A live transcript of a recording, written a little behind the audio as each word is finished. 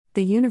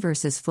The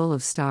universe is full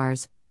of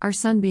stars, our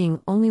Sun being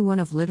only one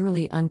of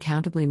literally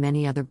uncountably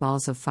many other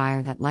balls of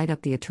fire that light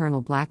up the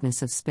eternal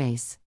blackness of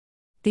space.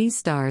 These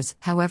stars,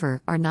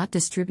 however, are not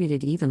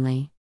distributed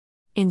evenly.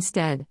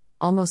 Instead,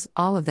 almost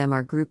all of them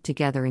are grouped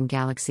together in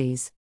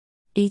galaxies.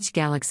 Each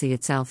galaxy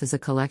itself is a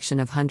collection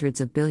of hundreds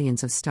of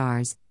billions of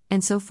stars,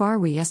 and so far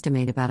we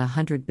estimate about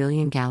 100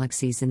 billion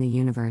galaxies in the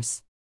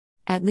universe.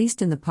 At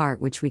least in the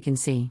part which we can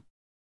see.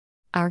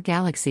 Our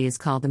galaxy is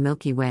called the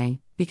Milky Way,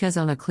 because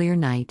on a clear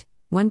night,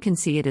 one can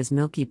see it as a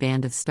milky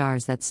band of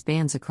stars that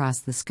spans across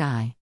the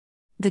sky.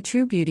 The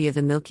true beauty of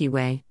the Milky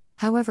Way,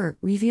 however,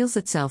 reveals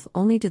itself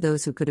only to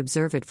those who could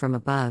observe it from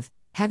above,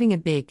 having a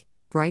big,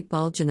 bright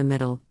bulge in the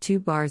middle. 2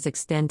 bars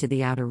extend to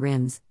the outer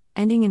rims,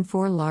 ending in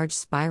 4 large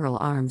spiral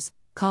arms,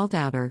 called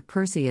outer,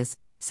 Perseus,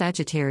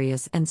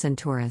 Sagittarius, and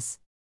Centaurus.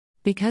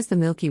 Because the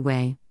Milky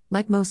Way,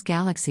 like most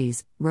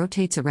galaxies,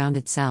 rotates around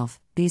itself,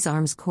 these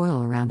arms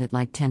coil around it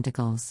like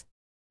tentacles.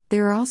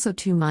 There are also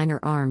 2 minor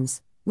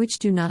arms, which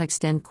do not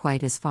extend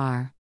quite as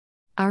far.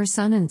 Our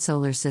Sun and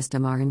Solar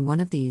System are in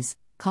one of these,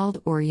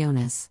 called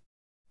Orionis.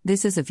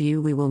 This is a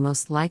view we will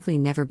most likely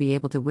never be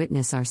able to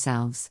witness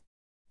ourselves.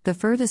 The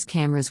furthest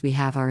cameras we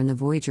have are in the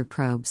Voyager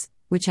probes,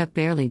 which have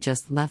barely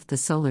just left the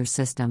Solar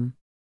System.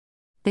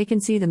 They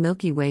can see the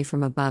Milky Way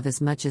from above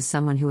as much as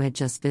someone who had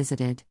just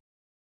visited.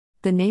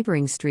 The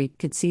neighboring street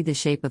could see the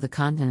shape of the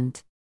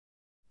continent.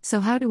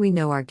 So how do we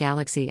know our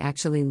galaxy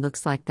actually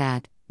looks like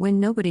that, when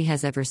nobody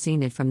has ever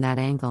seen it from that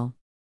angle?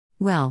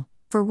 Well,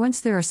 for once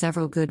there are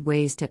several good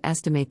ways to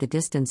estimate the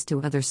distance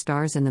to other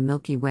stars in the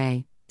Milky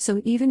Way,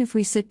 so even if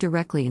we sit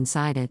directly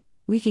inside it,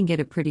 we can get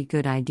a pretty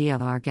good idea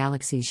of our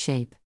galaxy's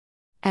shape.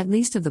 At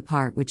least of the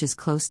part which is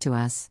close to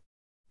us.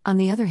 On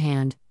the other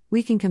hand,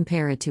 we can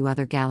compare it to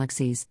other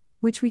galaxies,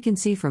 which we can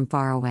see from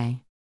far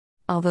away.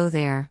 Although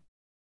there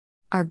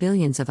are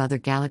billions of other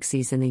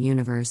galaxies in the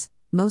universe,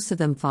 most of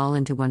them fall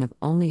into one of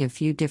only a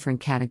few different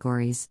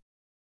categories.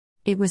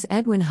 It was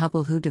Edwin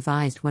Hubble who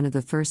devised one of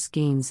the first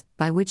schemes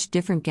by which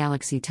different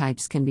galaxy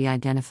types can be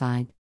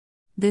identified.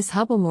 This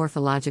Hubble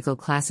morphological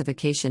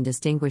classification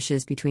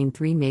distinguishes between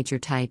 3 major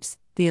types: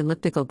 the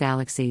elliptical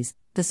galaxies,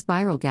 the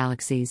spiral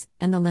galaxies,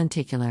 and the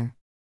lenticular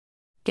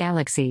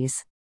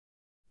galaxies.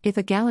 If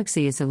a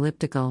galaxy is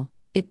elliptical,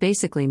 it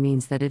basically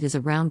means that it is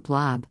a round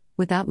blob,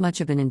 without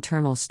much of an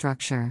internal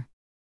structure.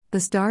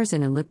 The stars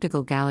in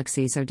elliptical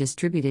galaxies are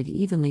distributed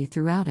evenly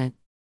throughout it.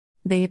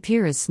 They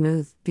appear as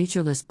smooth,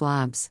 featureless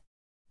blobs.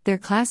 Their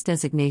class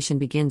designation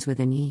begins with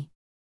an E,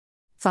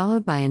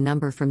 followed by a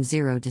number from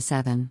 0 to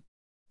 7.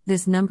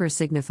 This number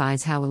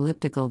signifies how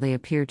elliptical they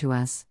appear to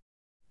us.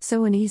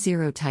 So an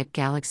E0 type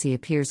galaxy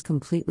appears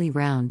completely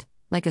round,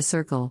 like a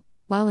circle,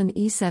 while an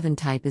E7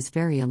 type is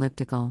very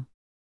elliptical.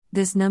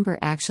 This number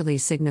actually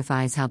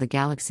signifies how the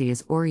galaxy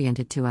is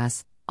oriented to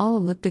us. All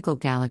elliptical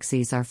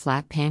galaxies are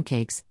flat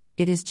pancakes,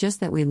 it is just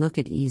that we look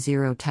at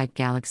E0 type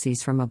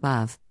galaxies from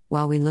above,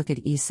 while we look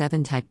at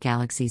E7 type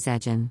galaxies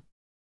edging.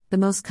 The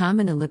most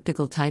common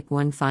elliptical type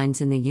one finds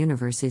in the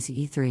universe is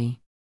E3.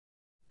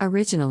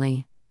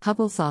 Originally,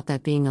 Hubble thought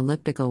that being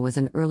elliptical was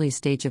an early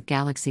stage of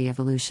galaxy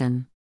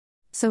evolution.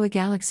 So a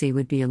galaxy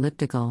would be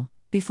elliptical,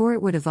 before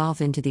it would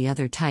evolve into the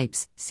other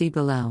types, see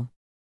below.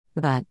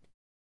 But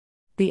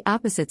the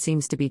opposite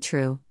seems to be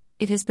true.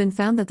 It has been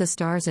found that the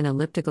stars in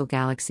elliptical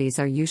galaxies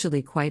are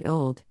usually quite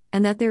old,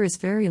 and that there is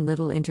very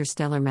little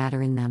interstellar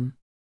matter in them.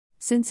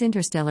 Since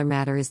interstellar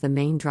matter is the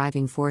main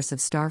driving force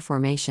of star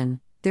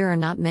formation, there are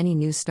not many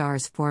new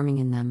stars forming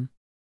in them.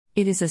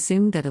 It is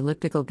assumed that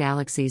elliptical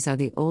galaxies are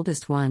the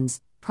oldest ones,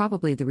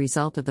 probably the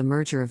result of the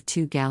merger of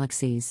 2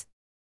 galaxies.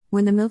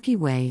 When the Milky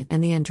Way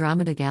and the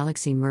Andromeda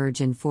Galaxy merge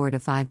in 4 to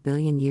 5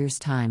 billion years'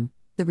 time,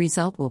 the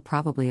result will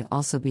probably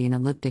also be an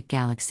elliptic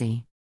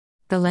galaxy.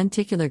 The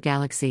lenticular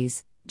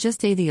galaxies, just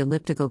the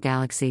elliptical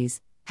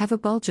galaxies, have a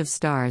bulge of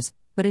stars,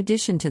 but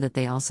addition to that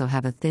they also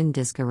have a thin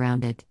disk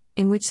around it,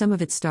 in which some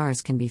of its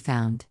stars can be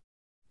found.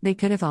 They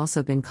could have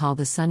also been called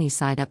the sunny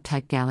side-up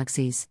type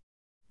galaxies.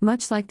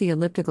 Much like the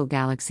elliptical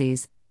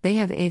galaxies, they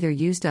have either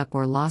used up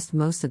or lost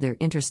most of their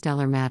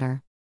interstellar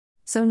matter.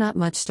 So not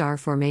much star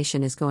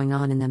formation is going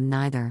on in them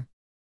neither.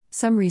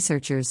 Some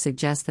researchers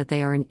suggest that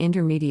they are an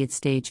intermediate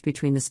stage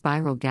between the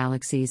spiral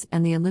galaxies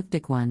and the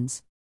elliptic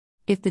ones.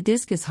 If the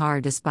disk is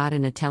hard to spot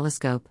in a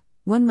telescope,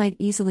 one might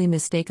easily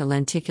mistake a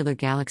lenticular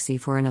galaxy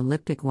for an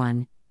elliptic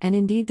one, and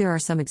indeed there are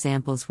some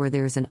examples where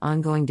there is an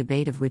ongoing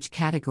debate of which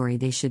category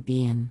they should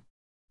be in.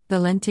 The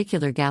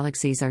lenticular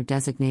galaxies are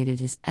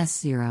designated as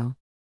S0.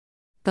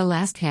 The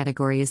last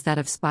category is that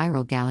of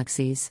spiral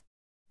galaxies.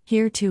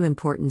 Here 2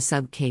 important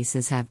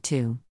subcases have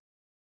to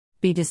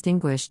be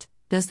distinguished.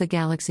 Does the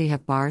galaxy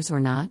have bars or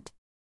not?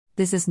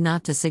 This is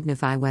not to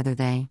signify whether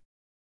they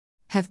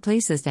have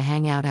places to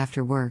hang out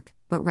after work,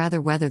 but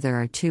rather whether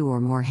there are 2 or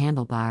more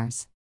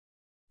handlebars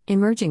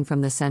emerging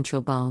from the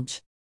central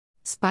bulge.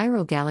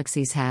 Spiral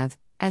galaxies have,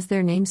 as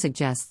their name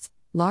suggests,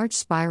 large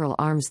spiral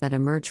arms that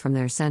emerge from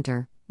their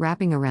center,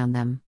 wrapping around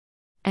them.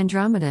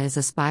 Andromeda is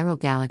a spiral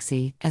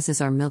galaxy, as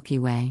is our Milky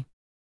Way.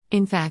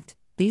 In fact,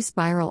 these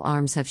spiral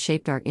arms have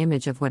shaped our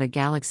image of what a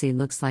galaxy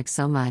looks like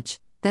so much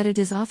that it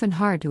is often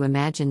hard to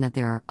imagine that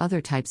there are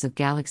other types of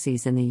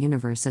galaxies in the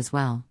universe as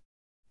well.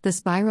 The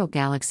spiral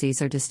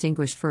galaxies are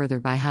distinguished further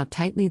by how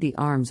tightly the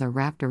arms are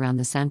wrapped around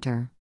the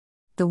center.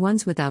 The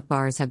ones without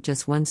bars have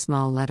just one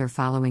small letter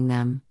following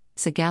them,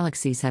 so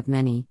galaxies have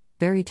many,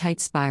 very tight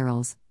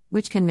spirals,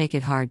 which can make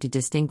it hard to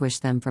distinguish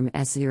them from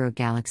S0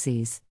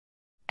 galaxies.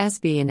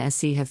 SB and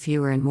SC have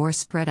fewer and more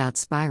spread out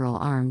spiral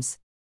arms.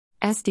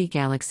 SD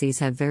galaxies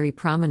have very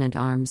prominent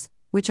arms,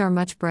 which are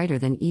much brighter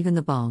than even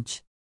the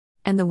bulge.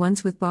 And the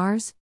ones with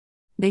bars?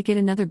 They get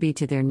another B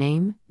to their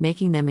name,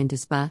 making them into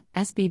SPA,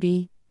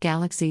 SBB,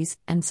 galaxies,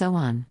 and so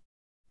on.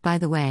 By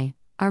the way,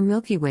 our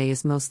Milky Way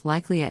is most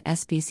likely a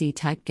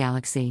SPC-type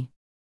galaxy.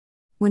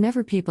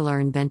 Whenever people are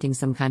inventing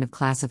some kind of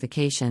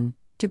classification,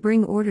 to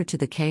bring order to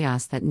the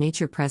chaos that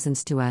nature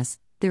presents to us,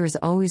 there is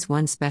always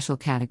one special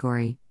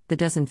category, the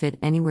doesn't fit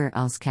anywhere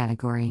else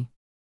category.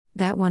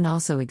 That one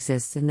also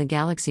exists in the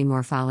galaxy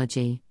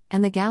morphology,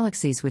 and the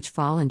galaxies which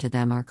fall into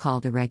them are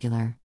called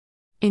irregular.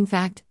 In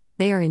fact,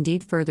 they are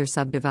indeed further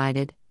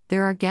subdivided.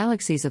 There are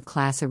galaxies of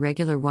class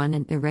irregular 1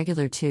 and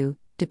irregular 2,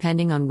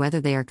 depending on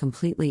whether they are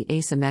completely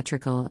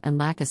asymmetrical and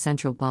lack a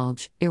central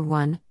bulge,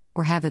 IR1,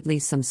 or have at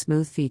least some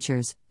smooth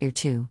features,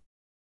 IR2.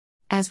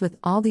 As with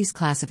all these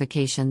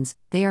classifications,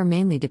 they are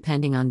mainly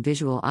depending on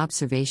visual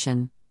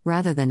observation,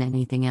 rather than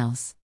anything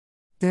else.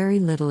 Very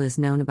little is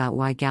known about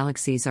why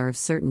galaxies are of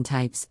certain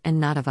types and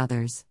not of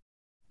others.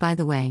 By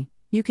the way,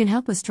 you can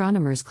help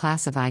astronomers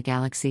classify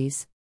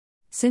galaxies.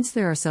 Since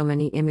there are so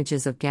many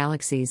images of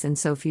galaxies and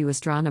so few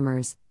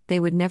astronomers, they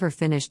would never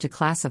finish to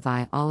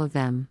classify all of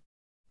them.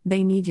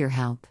 They need your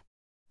help.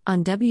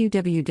 On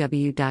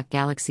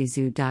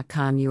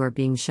www.galaxyzoo.com you are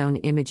being shown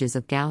images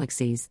of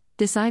galaxies.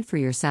 Decide for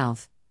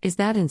yourself, is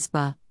that in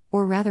SPA,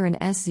 or rather an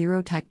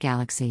S0 type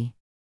galaxy?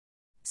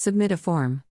 Submit a form.